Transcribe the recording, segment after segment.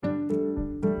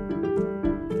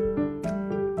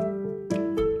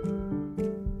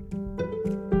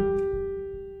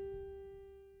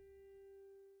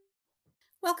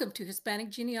Welcome to Hispanic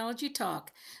Genealogy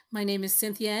Talk. My name is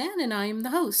Cynthia Ann and I am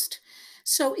the host.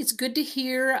 So it's good to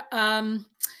hear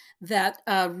that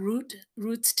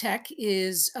Roots Tech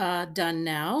is done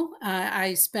now.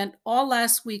 I spent all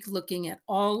last week looking at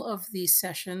all of these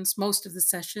sessions, most of the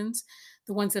sessions,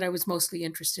 the ones that I was mostly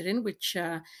interested in, which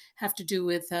have to do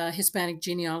with Hispanic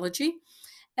genealogy.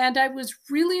 And I was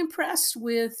really impressed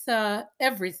with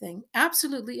everything,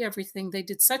 absolutely everything. They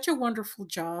did such a wonderful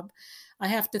job. I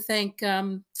have to thank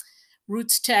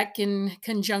Roots Tech in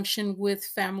conjunction with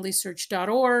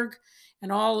FamilySearch.org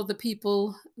and all of the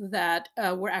people that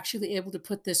were actually able to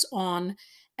put this on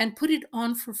and put it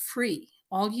on for free.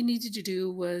 All you needed to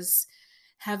do was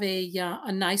have a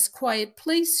nice, quiet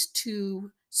place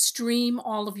to stream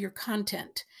all of your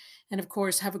content. And of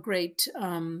course, have a great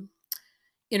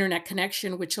internet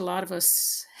connection, which a lot of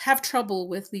us have trouble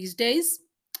with these days.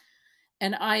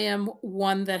 And I am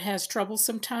one that has trouble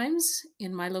sometimes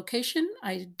in my location.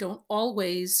 I don't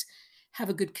always have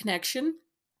a good connection.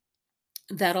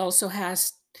 That also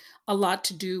has a lot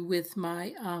to do with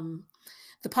my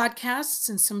the podcasts,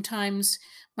 and sometimes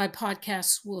my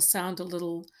podcasts will sound a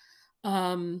little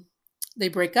um, they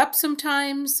break up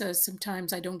sometimes.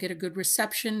 Sometimes I don't get a good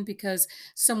reception because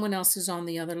someone else is on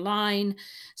the other line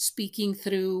speaking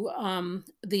through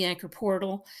the Anchor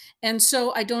portal. And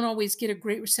so I don't always get a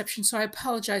great reception. So I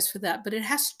apologize for that. But it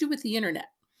has to do with the internet.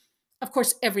 Of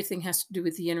course, everything has to do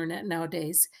with the internet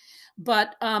nowadays.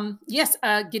 But yes,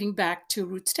 getting back to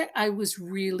Roots Tech, I was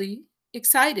really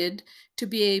excited to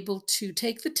be able to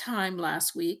take the time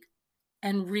last week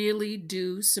and really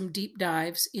do some deep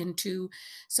dives into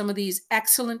some of these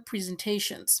excellent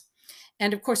presentations.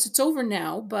 And of course, it's over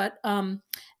now, but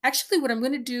actually, what I'm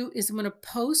going to do is I'm going to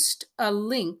post a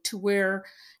link to where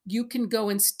you can go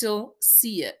and still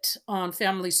see it on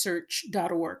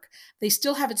familysearch.org. They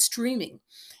still have it streaming.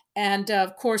 And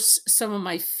of course, some of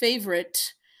my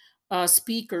favorite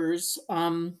speakers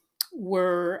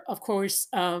were, of course,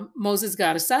 Moses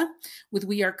Garza with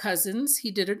We Are Cousins.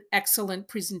 He did an excellent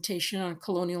presentation on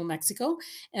colonial Mexico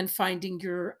and finding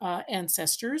your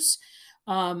ancestors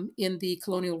in the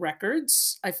colonial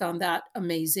records. I found that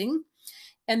amazing.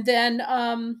 And then,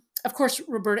 of course,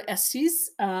 Roberta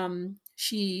Estes.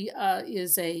 She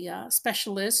is a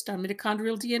specialist on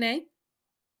mitochondrial DNA.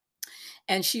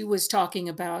 And she was talking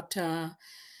about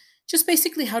just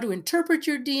basically how to interpret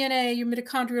your DNA, your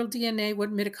mitochondrial DNA, what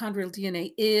mitochondrial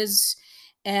DNA is,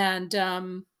 and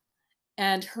her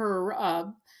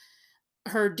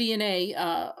DNA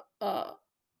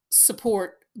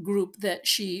support group that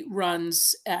she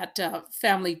runs at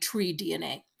Family Tree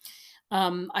DNA.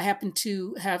 I happen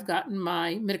to have gotten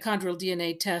my mitochondrial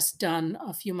DNA test done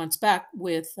a few months back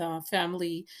with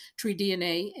Family Tree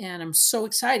DNA, and I'm so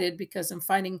excited because I'm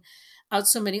finding out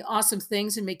so many awesome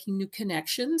things and making new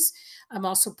connections. I'm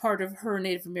also part of her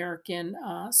Native American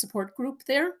support group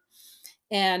there,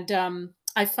 and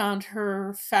I found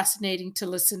her fascinating to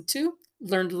listen to.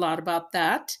 Learned a lot about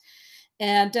that.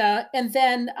 And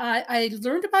then I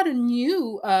learned about a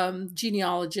new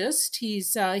genealogist.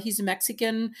 He's a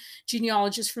Mexican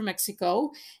genealogist from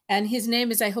Mexico, and his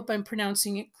name is, I hope I'm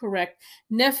pronouncing it correct,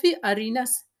 Nefi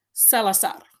Arenas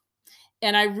Salazar.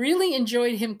 And I really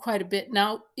enjoyed him quite a bit.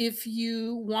 Now, if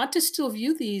you want to still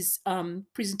view these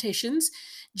presentations,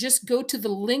 just go to the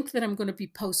link that I'm going to be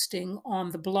posting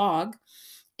on the blog,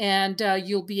 and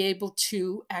you'll be able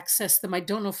to access them. I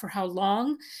don't know for how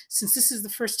long, since this is the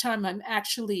first time I'm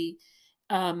actually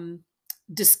um,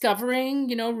 discovering,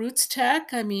 Roots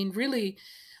Tech. I mean, really,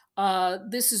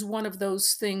 this is one of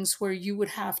those things where you would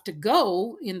have to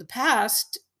go in the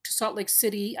past to Salt Lake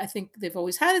City. I think they've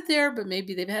always had it there, but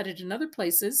maybe they've had it in other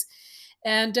places.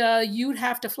 And you'd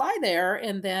have to fly there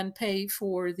and then pay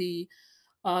for the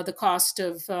cost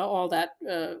of all that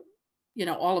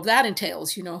all of that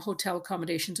entails, hotel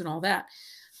accommodations and all that.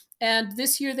 And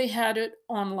this year they had it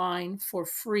online for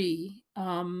free.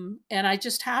 And I'm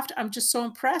just so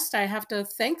impressed. I have to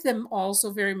thank them all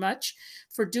so very much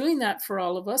for doing that for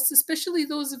all of us, especially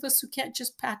those of us who can't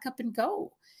just pack up and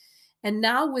go. And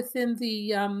now within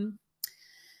the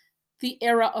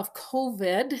era of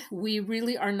COVID, we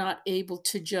really are not able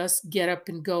to just get up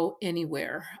and go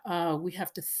anywhere. We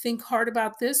have to think hard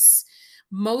about this.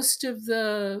 Most of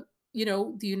the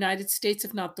United States,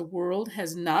 if not the world,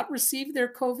 has not received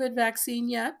their COVID vaccine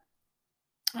yet.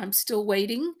 I'm still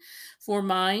waiting for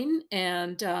mine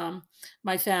and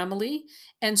my family.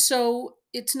 And so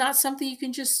it's not something you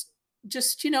can just,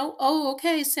 oh,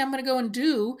 okay, so I'm going to go and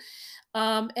do.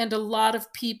 And a lot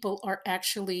of people are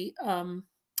actually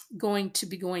going to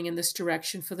be going in this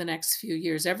direction for the next few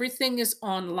years. Everything is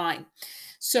online.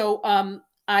 So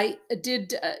I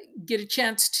did get a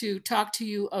chance to talk to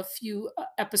you a few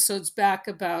episodes back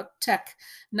about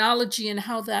technology and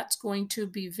how that's going to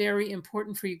be very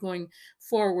important for you going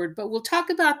forward. But we'll talk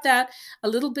about that a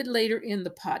little bit later in the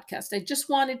podcast. I just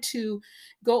wanted to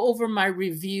go over my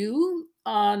review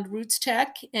on Roots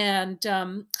Tech and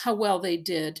how well they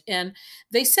did. And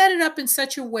they set it up in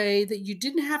such a way that you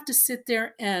didn't have to sit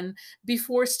there and be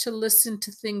forced to listen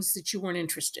to things that you weren't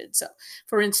interested. So,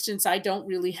 for instance, I don't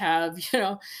really have,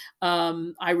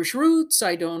 Irish roots.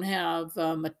 I don't have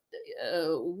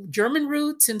German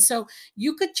roots, and so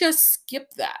you could just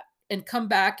skip that and come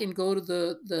back and go to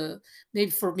the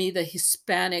maybe for me the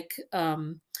Hispanic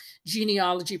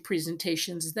genealogy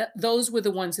presentations. That those were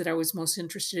the ones that I was most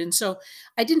interested in. So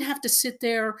I didn't have to sit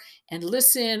there and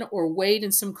listen or wait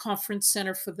in some conference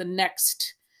center for the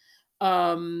next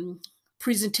um,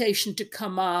 presentation to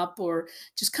come up, or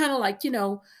just kind of like,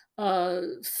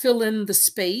 fill in the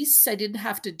space. I didn't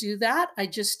have to do that. I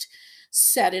just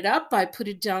set it up. I put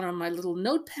it down on my little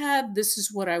notepad. This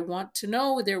is what I want to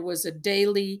know. There was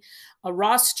a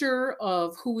roster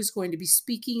of who was going to be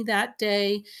speaking that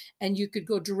day, and you could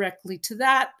go directly to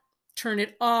that, turn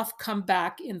it off, come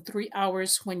back in 3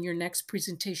 hours when your next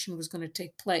presentation was going to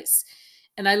take place.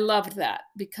 And I loved that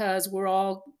because we're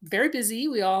all very busy.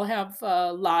 We all have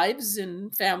lives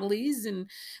and families, and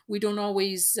we don't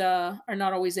always are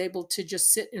not always able to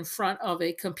just sit in front of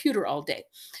a computer all day.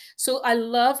 So I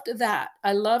loved that.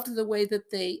 I loved the way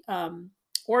that they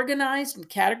organized and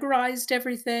categorized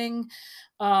everything.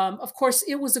 Of course,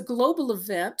 it was a global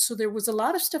event, so there was a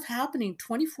lot of stuff happening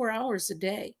 24 hours a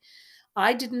day.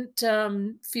 I didn't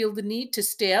feel the need to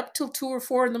stay up till 2 or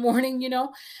 4 in the morning.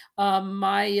 Um,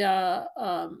 my uh,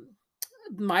 um,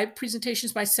 my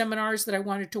presentations, my seminars that I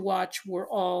wanted to watch were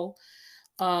all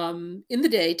in the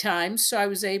daytime, so I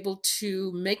was able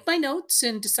to make my notes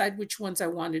and decide which ones I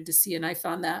wanted to see, and I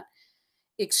found that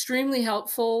extremely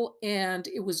helpful. And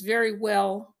it was very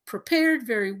well prepared,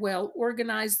 very well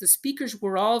organized. The speakers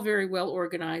were all very well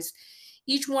organized.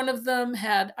 Each one of them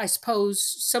had, I suppose,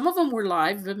 some of them were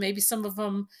live, but maybe some of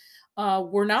them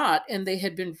were not, and they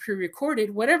had been pre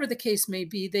recorded. Whatever the case may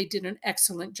be, they did an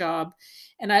excellent job.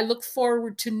 And I look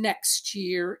forward to next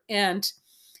year. And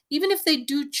even if they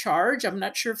do charge, I'm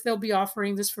not sure if they'll be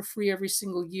offering this for free every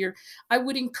single year. I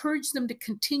would encourage them to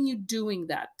continue doing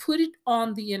that. Put it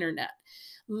on the internet.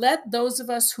 Let those of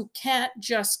us who can't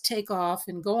just take off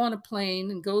and go on a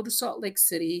plane and go to Salt Lake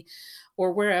City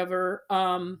or wherever,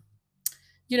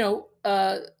 you know,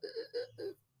 uh,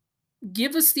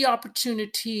 give us the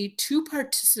opportunity to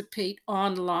participate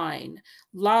online,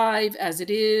 live as it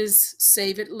is,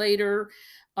 save it later,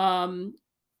 um,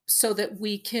 so that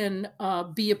we can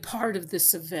be a part of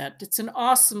this event. It's an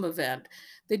awesome event.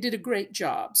 They did a great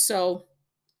job. So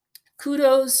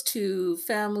kudos to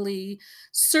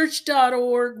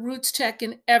FamilySearch.org, Roots Tech,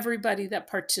 and everybody that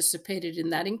participated in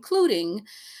that, including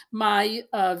my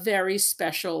very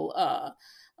special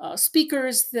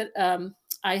speakers that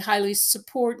I highly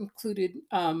support, included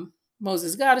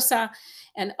Moses Garza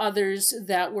and others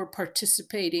that were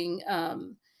participating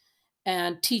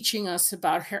and teaching us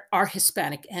about our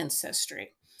Hispanic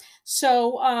ancestry.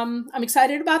 So I'm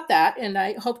excited about that, and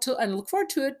I hope to and look forward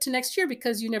to it to next year,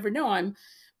 because you never know. I'm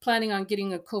planning on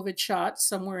getting a COVID shot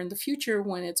somewhere in the future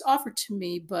when it's offered to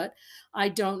me, but I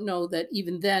don't know that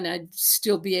even then I'd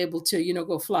still be able to,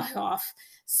 go fly off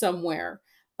somewhere.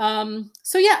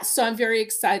 So yeah, so I'm very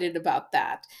excited about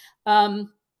that.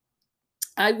 Um,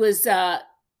 I was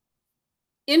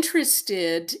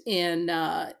interested in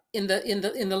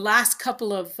the last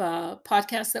couple of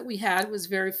podcasts that we had. It was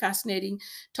very fascinating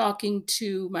talking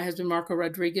to my husband Marco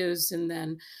Rodriguez, and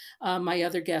then my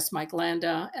other guest Mike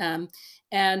Landa.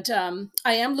 And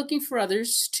I am looking for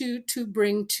others to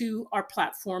bring to our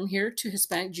platform here, to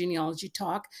Hispanic Genealogy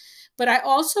Talk. But I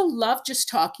also love just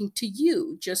talking to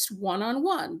you, just one on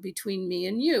one between me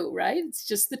and you, right? It's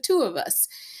just the two of us.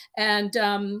 And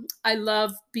I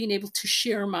love being able to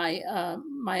share my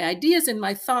ideas and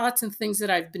my thoughts and things that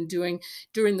I've been doing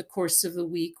during the course of the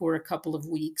week or a couple of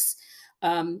weeks.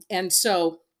 And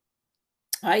so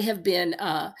I have been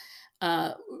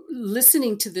uh,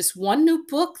 listening to this one new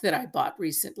book that I bought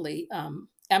recently. I'm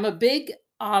a big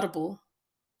Audible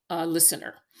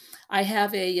listener. I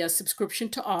have a subscription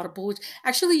to Audible, which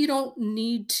actually you don't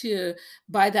need to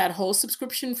buy that whole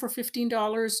subscription for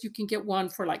 $15. You can get one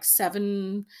for like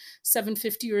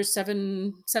 $7.50 or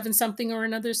seven something or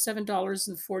another,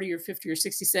 $7.40 or 50 or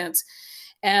 60 cents.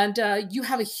 And you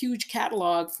have a huge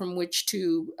catalog from which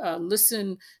to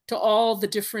listen to all the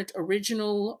different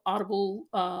original Audible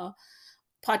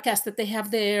podcasts that they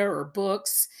have there or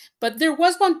books. But there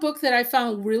was one book that I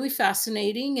found really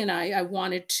fascinating, and I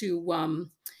wanted to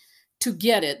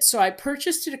get it. So I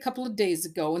purchased it a couple of days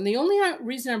ago, and the only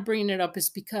reason I'm bringing it up is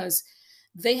because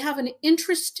they have an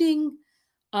interesting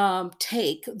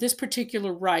take. This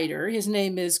particular writer, his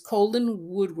name is Colin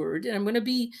Woodward, and I'm going to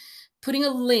be putting a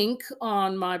link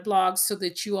on my blog so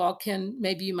that you all can,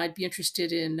 maybe you might be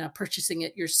interested in purchasing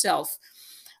it yourself,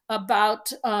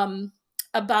 about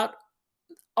about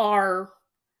our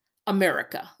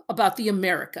America, about the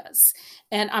Americas.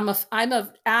 And I'm a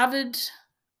avid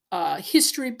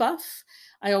history buff.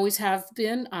 I always have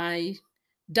been. I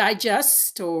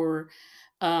digest or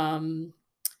um,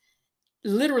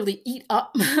 literally eat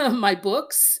up my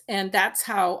books, and that's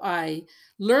how I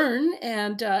learn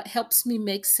and helps me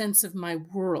make sense of my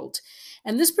world.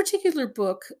 And this particular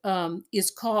book is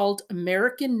called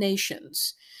American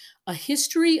Nations: A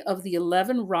History of the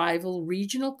 11 Rival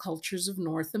Regional Cultures of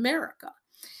North America.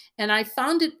 And I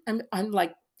found it, I'm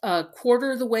like a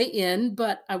quarter of the way in,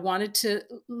 but I wanted to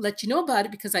let you know about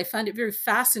it because I find it very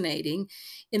fascinating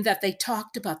in that they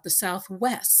talked about the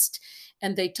Southwest,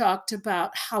 and they talked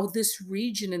about how this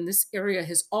region in this area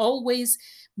has always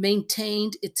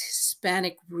maintained its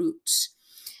Hispanic roots.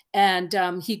 And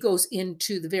he goes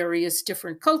into the various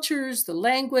different cultures, the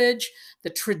language, the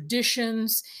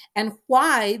traditions, and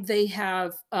why they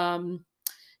have,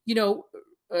 you know,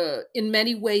 in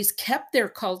many ways kept their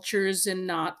cultures and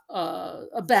not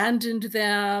abandoned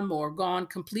them or gone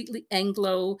completely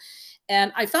Anglo.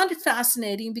 And I found it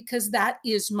fascinating because that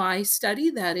is my study.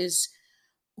 That is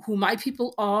who my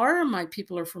people are. My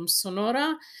people are from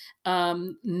Sonora,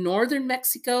 northern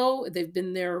Mexico. They've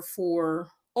been there for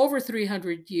over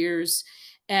 300 years,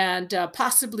 and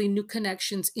possibly new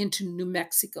connections into New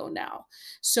Mexico now.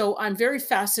 So I'm very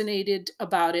fascinated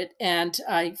about it. And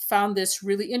I found this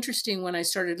really interesting when I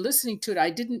started listening to it.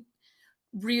 I didn't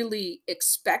really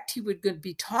expect he would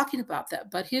be talking about that,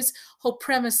 but his whole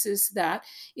premise is that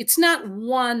it's not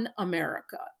one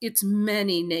America, it's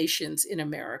many nations in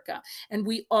America, and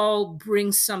we all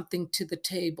bring something to the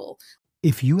table.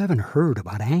 If you haven't heard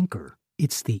about Anchor,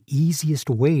 it's the easiest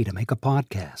way to make a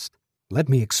podcast. Let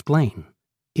me explain.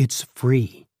 It's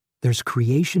free. There's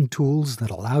creation tools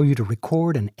that allow you to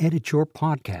record and edit your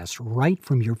podcast right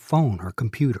from your phone or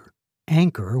computer.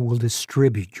 Anchor will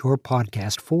distribute your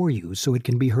podcast for you so it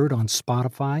can be heard on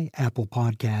Spotify, Apple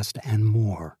Podcast, and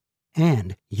more.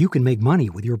 And you can make money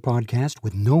with your podcast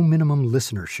with no minimum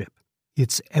listenership.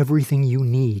 It's everything you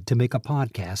need to make a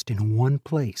podcast in one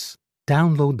place.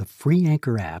 Download the free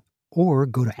Anchor app or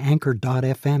go to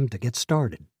anchor.fm to get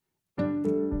started.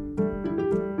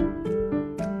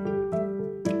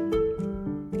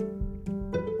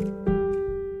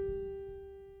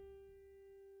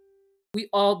 We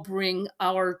all bring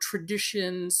our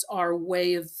traditions, our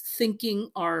way of thinking,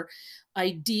 our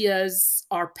ideas,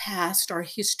 our past, our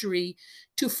history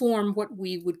to form what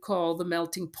we would call the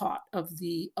melting pot of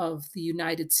the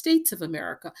United States of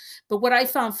America. But what I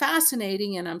found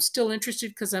fascinating, and I'm still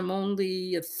interested because I'm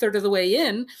only a third of the way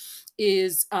in,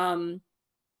 is the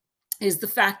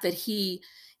fact that he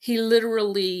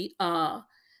literally uh,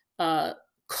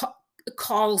 ca-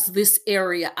 calls this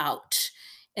area out,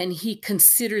 and he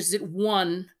considers it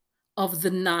one of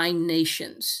the 9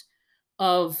 nations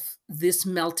of this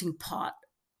melting pot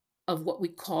of what we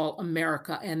call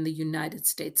America and the United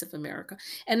States of America.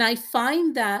 And I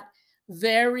find that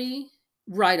very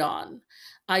right on.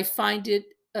 I find it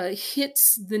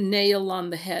hits the nail on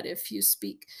the head, if you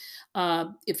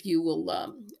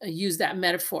will use that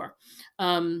metaphor,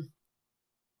 um,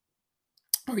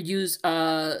 or use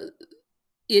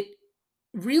it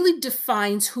really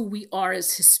defines who we are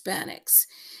as Hispanics.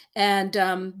 And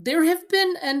there have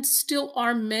been and still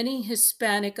are many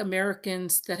Hispanic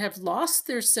Americans that have lost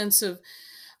their sense of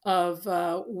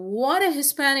what a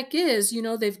Hispanic is. You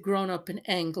know, they've grown up in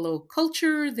Anglo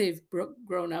culture. They've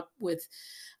grown up with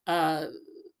uh,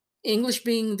 English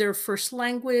being their first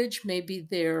language. Maybe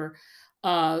their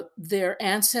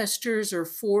ancestors are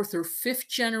fourth or fifth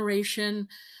generation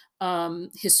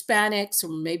Hispanics, or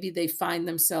maybe they find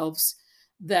themselves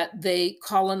that they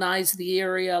colonized the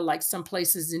area, like some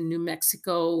places in New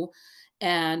Mexico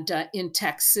and in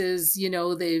Texas. You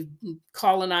know, they've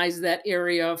colonized that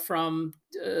area from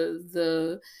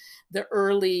the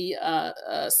early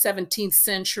 17th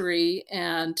century,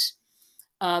 and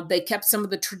they kept some of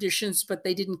the traditions, but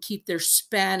they didn't keep their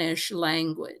Spanish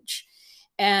language.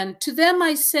 And to them,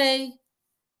 I say,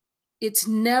 it's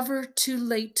never too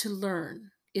late to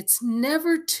learn. It's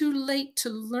never too late to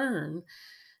learn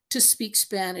to speak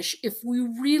Spanish if we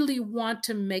really want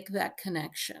to make that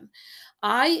connection.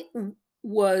 I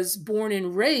was born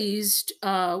and raised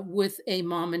with a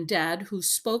mom and dad who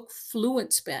spoke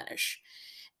fluent Spanish.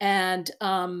 And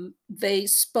they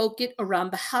spoke it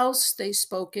around the house. They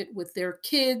spoke it with their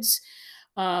kids.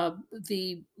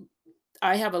 The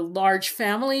I have a large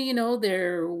family.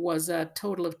 There was a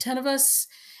total of 10 of us.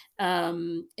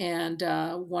 And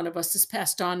one of us has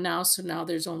passed on now, so now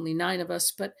there's only 9 of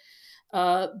us. But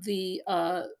the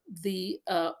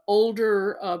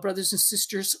older brothers and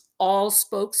sisters all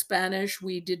spoke Spanish.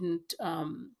 We didn't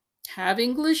have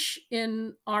English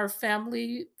in our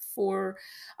family for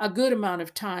a good amount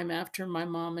of time after my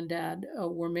mom and dad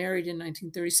were married in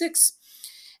 1936.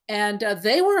 And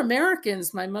they were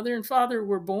Americans. My mother and father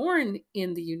were born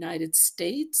in the United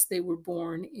States. They were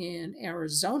born in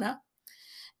Arizona.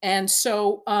 And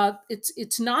so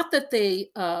it's not that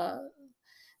they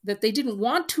didn't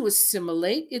want to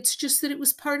assimilate. It's just that it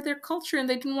was part of their culture and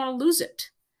they didn't want to lose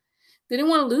it. They didn't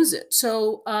want to lose it.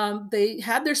 So they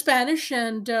had their Spanish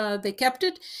and they kept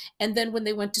it. And then when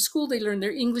they went to school, they learned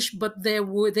their English, but they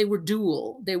were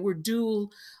dual. They were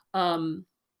dual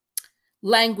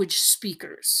language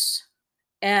speakers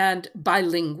and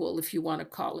bilingual, if you want to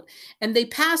call it. And they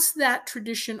passed that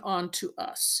tradition on to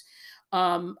us.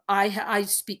 I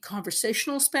speak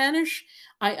conversational Spanish.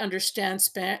 I understand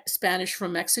Spanish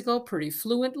from Mexico pretty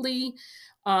fluently.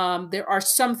 There are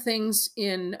some things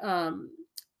in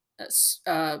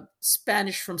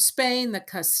Spanish from Spain, the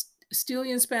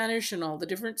Castilian Spanish, and all the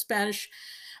different Spanish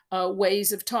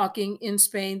ways of talking in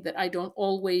Spain that I'm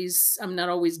not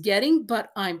always getting, but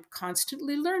I'm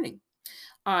constantly learning.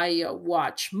 I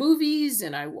watch movies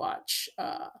and I watch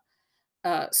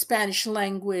Spanish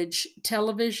language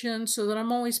television so that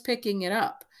I'm always picking it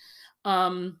up.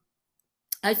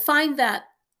 I find that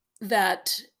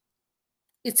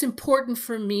it's important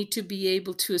for me to be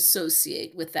able to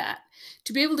associate with that,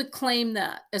 to be able to claim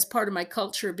that as part of my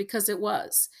culture because it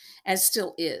was, as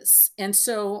still is. And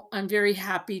so I'm very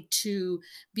happy to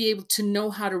be able to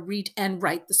know how to read and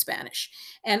write the Spanish.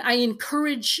 And I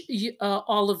encourage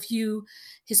all of you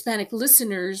Hispanic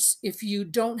listeners, if you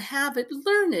don't have it,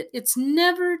 learn it. It's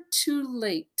never too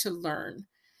late to learn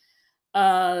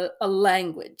a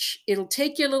language. It'll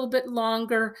take you a little bit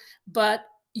longer, but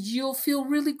you'll feel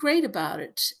really great about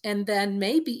it. And then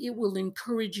maybe it will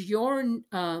encourage your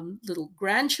little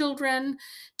grandchildren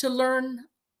to learn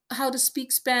how to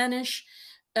speak Spanish.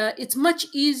 It's much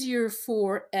easier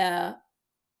for a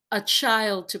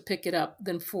child to pick it up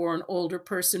than for an older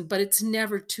person, but it's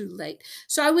never too late.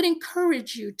 So I would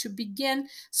encourage you to begin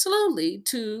slowly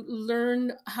to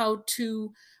learn how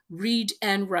to read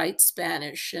and write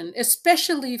Spanish, and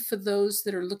especially for those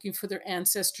that are looking for their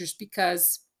ancestors,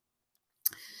 because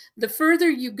the further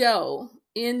you go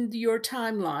in your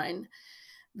timeline,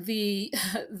 the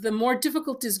the more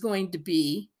difficult is going to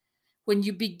be when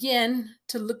you begin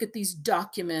to look at these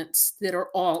documents that are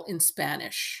all in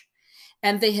Spanish.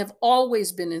 And they have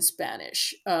always been in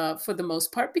Spanish for the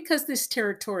most part because this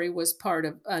territory was part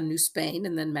of New Spain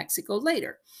and then Mexico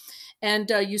later. And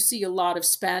you see a lot of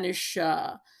Spanish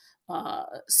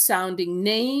sounding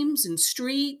names and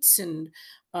streets, and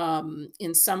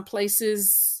in some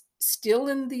places, still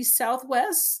in the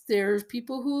Southwest, there's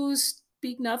people who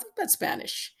speak nothing but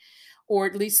Spanish, or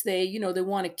at least they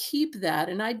want to keep that.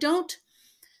 And I don't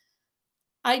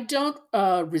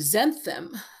resent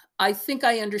them. I think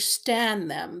I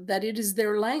understand them, that it is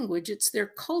their language, it's their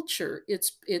culture,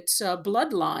 it's a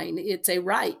bloodline, it's a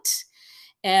right.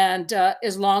 And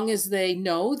as long as they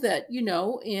know that,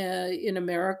 in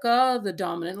America, the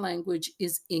dominant language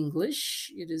is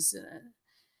English, it is an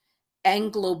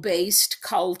Anglo-based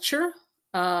culture,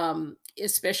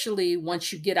 especially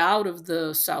once you get out of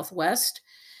the Southwest,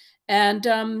 and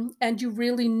you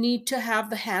really need to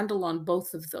have the handle on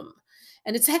both of them.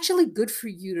 And it's actually good for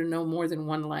you to know more than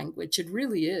one language. It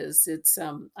really is.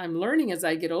 I'm learning as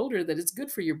I get older that it's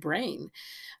good for your brain.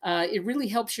 It really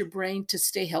helps your brain to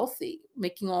stay healthy,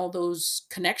 making all those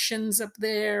connections up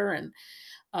there, and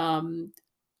um,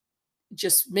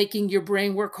 just making your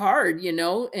brain work hard,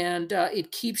 and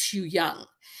it keeps you young.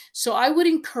 So I would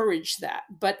encourage that.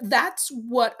 But that's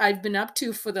what I've been up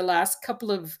to for the last couple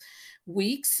of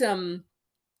weeks.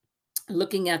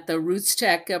 Looking at the Roots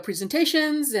Tech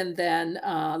presentations, and then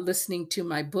listening to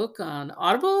my book on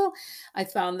Audible. I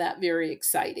found that very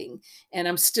exciting, and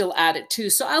I'm still at it too.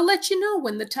 So I'll let you know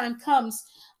when the time comes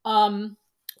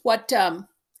what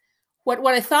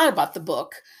what I thought about the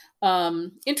book.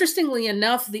 Interestingly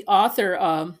enough, the author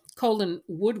Colin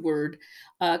Woodward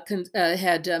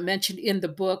had mentioned in the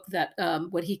book that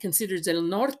what he considers El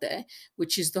Norte,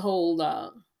 which is the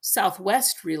whole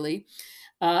Southwest, really,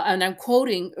 and I'm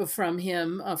quoting from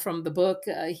him from the book.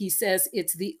 He says,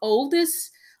 it's the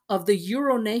oldest of the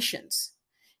Euro nations,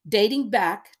 dating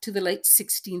back to the late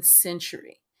 16th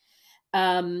century,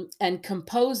 and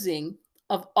composing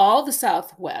of all the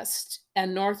Southwest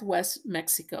and Northwest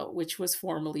Mexico, which was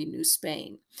formerly New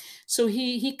Spain. So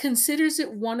he considers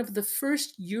it one of the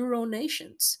first Euro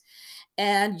nations.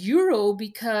 And Euro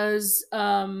because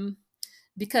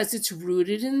it's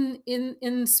rooted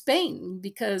in Spain,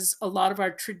 because a lot of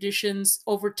our traditions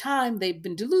over time they've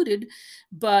been diluted,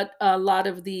 but a lot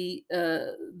of the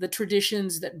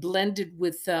traditions that blended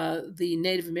with the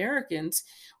Native Americans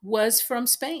was from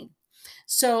Spain.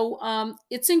 So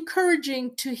it's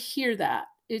encouraging to hear that.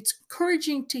 It's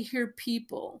encouraging to hear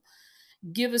people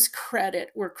give us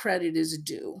credit where credit is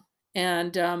due.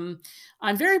 And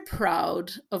I'm very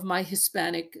proud of my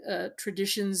Hispanic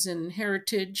traditions and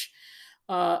heritage.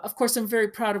 Of course, I'm very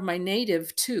proud of my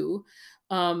native too.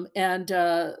 And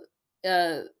uh,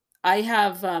 I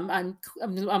have, I'm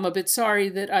a bit sorry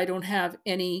that I don't have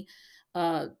any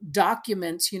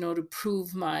documents, to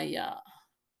prove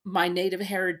my native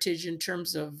heritage in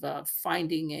terms of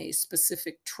finding a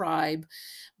specific tribe.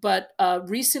 But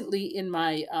recently, in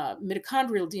my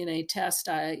mitochondrial DNA test,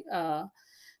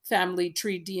 family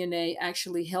tree DNA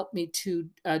actually helped me to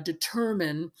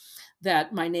determine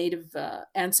that my native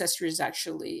ancestry is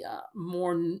actually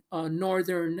more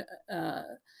northern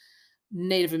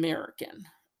Native American,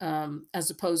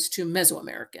 as opposed to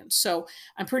Mesoamerican. So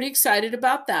I'm pretty excited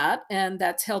about that. And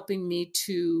that's helping me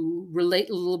to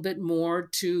relate a little bit more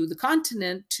to the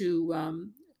continent, to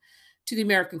the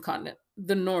American continent,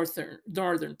 the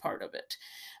northern part of it.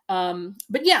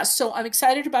 But yeah, so I'm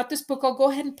excited about this book. I'll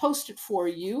go ahead and post it for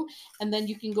you, and then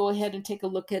you can go ahead and take a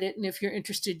look at it. And if you're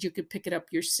interested, you could pick it up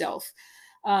yourself.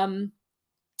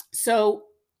 So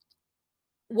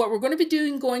what we're going to be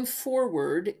doing going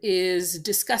forward is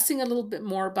discussing a little bit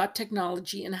more about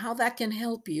technology and how that can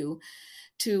help you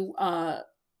to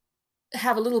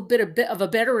have a little bit of a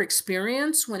better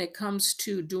experience when it comes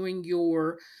to doing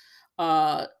your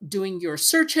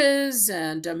searches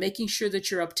and making sure that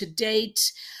you're up to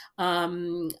date.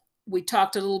 We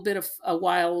talked a little bit a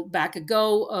while back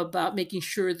ago about making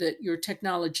sure that your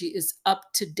technology is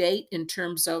up to date in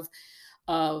terms of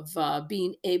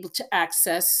being able to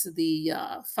access the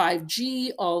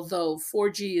 5G, although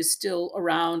 4G is still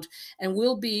around and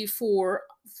will be for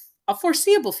a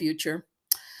foreseeable future.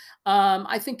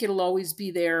 I think it'll always be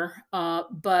there,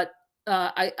 but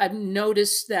I've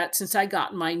noticed that since I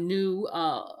got my new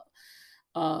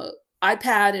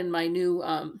iPad and my new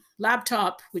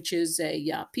laptop, which is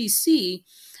a PC,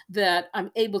 that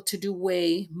I'm able to do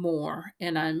way more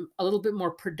and I'm a little bit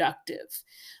more productive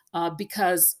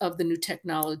because of the new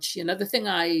technology. Another thing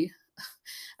I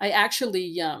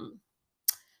actually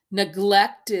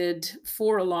neglected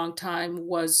for a long time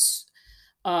was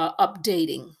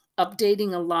updating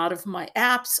a lot of my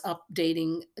apps,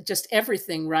 updating just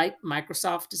everything, right?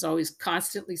 Microsoft is always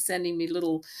constantly sending me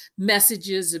little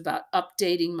messages about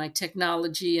updating my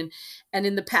technology. And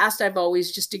in the past, I've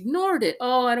always just ignored it.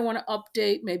 Oh, I don't want to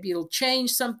update. Maybe it'll change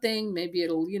something. Maybe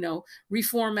it'll,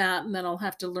 reformat, and then I'll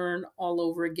have to learn all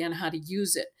over again how to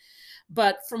use it.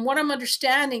 But from what I'm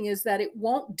understanding is that it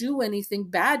won't do anything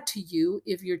bad to you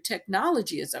if your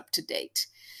technology is up to date.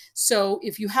 So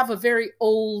if you have a very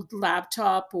old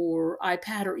laptop or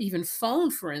iPad or even phone,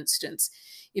 for instance,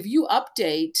 if you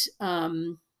update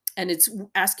and it's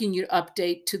asking you to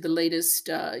update to the latest,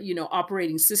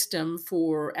 operating system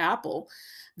for Apple,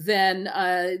 then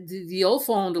the old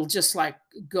phone will just like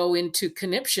go into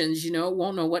conniptions, it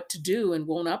won't know what to do and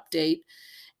won't update,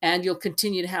 and you'll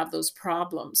continue to have those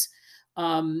problems.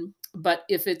 But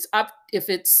if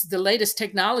it's the latest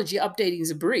technology, updating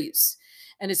is a breeze.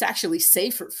 And it's actually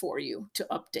safer for you to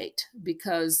update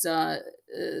because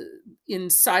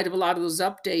inside of a lot of those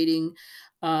updating,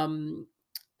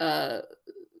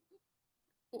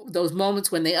 those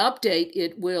moments when they update,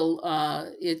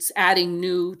 it's adding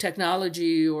new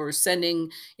technology or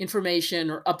sending information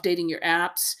or updating your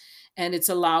apps. And it's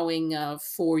allowing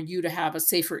for you to have a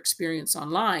safer experience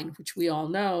online, which we all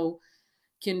know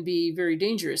can be very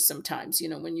dangerous sometimes,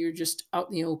 when you're just out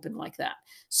in the open like that.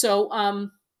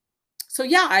 So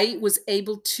yeah, I was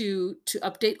able to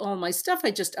update all my stuff.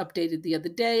 I just updated the other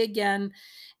day again,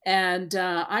 and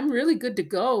I'm really good to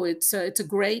go. It's a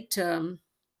great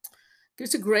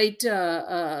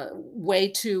way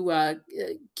to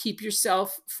keep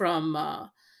yourself from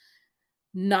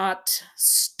not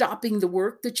stopping the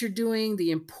work that you're doing,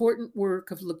 the important work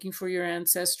of looking for your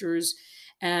ancestors,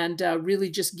 and really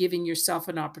just giving yourself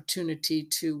an opportunity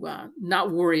to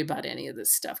not worry about any of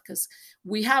this stuff because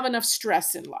we have enough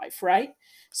stress in life, right?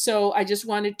 So I just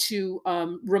wanted to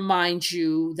remind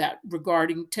you that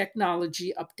regarding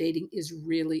technology, updating is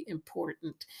really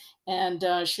important and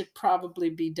should probably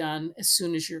be done as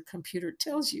soon as your computer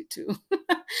tells you to.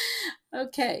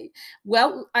 Okay.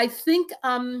 Well, I think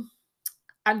I'm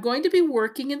going to be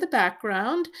working in the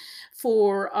background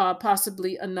for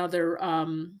possibly another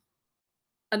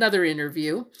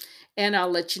interview, and I'll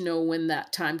let you know when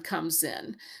that time comes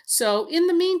in. So, in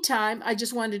the meantime, I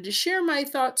just wanted to share my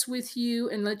thoughts with you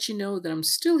and let you know that I'm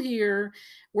still here,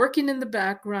 working in the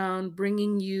background,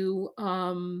 bringing you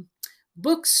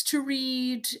books to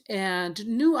read and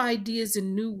new ideas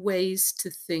and new ways to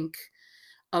think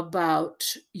about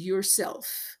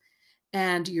yourself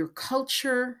and your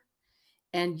culture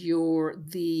and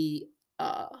the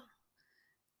uh,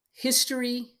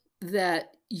 history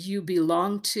that you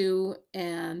belong to,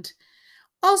 and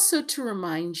also to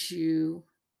remind you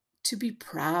to be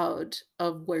proud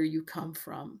of where you come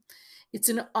from. It's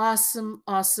an awesome,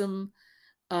 awesome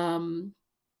um,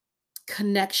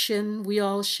 connection we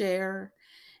all share.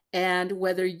 And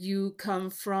whether you come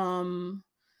from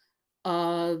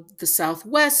the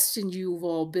Southwest and you've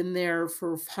all been there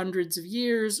for hundreds of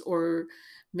years, or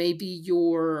maybe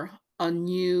you're a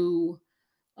new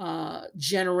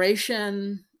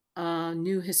generation,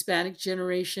 new Hispanic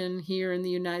generation here in the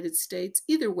United States.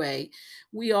 Either way,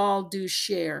 we all do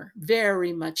share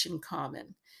very much in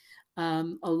common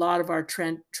a lot of our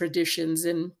traditions.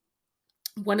 And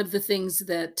one of the things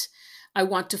that I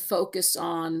want to focus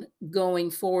on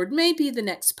going forward, maybe the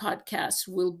next podcast,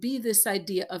 will be this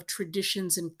idea of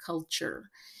traditions and culture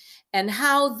and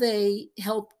how they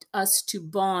helped us to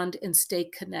bond and stay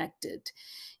connected,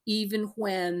 even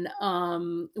when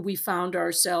we found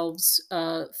ourselves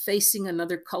facing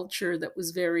another culture that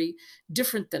was very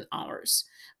different than ours.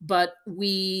 But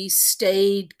we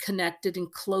stayed connected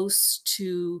and close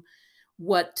to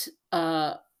what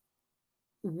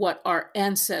what our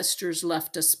ancestors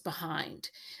left us behind.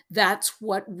 That's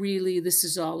what really this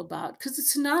is all about, because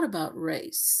it's not about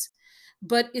race,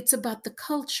 but it's about the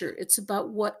culture. It's about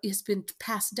what has been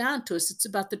passed down to us. It's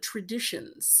about the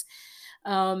traditions.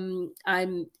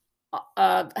 I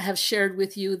have shared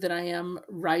with you that I am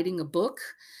writing a book,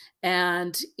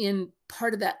 and in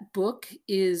part of that book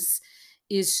is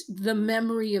the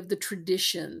memory of the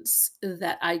traditions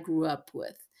that I grew up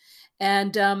with.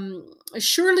 And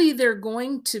surely they're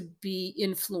going to be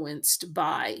influenced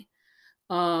by,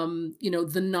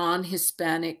 the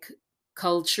non-Hispanic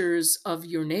cultures of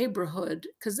your neighborhood,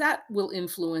 because that will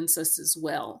influence us as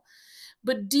well.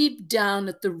 But deep down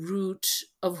at the root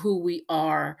of who we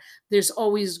are, there's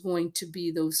always going to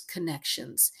be those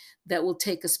connections that will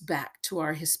take us back to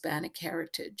our Hispanic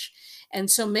heritage. And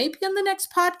so maybe on the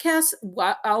next podcast,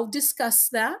 I'll discuss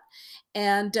that.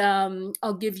 And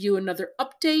I'll give you another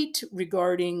update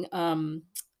regarding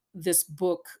this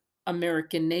book,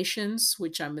 American Nations,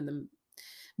 which I'm in the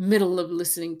middle of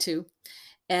listening to.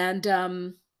 And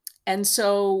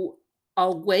so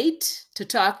I'll wait to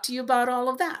talk to you about all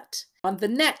of that on the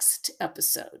next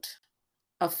episode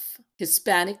of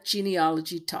Hispanic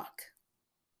Genealogy Talk.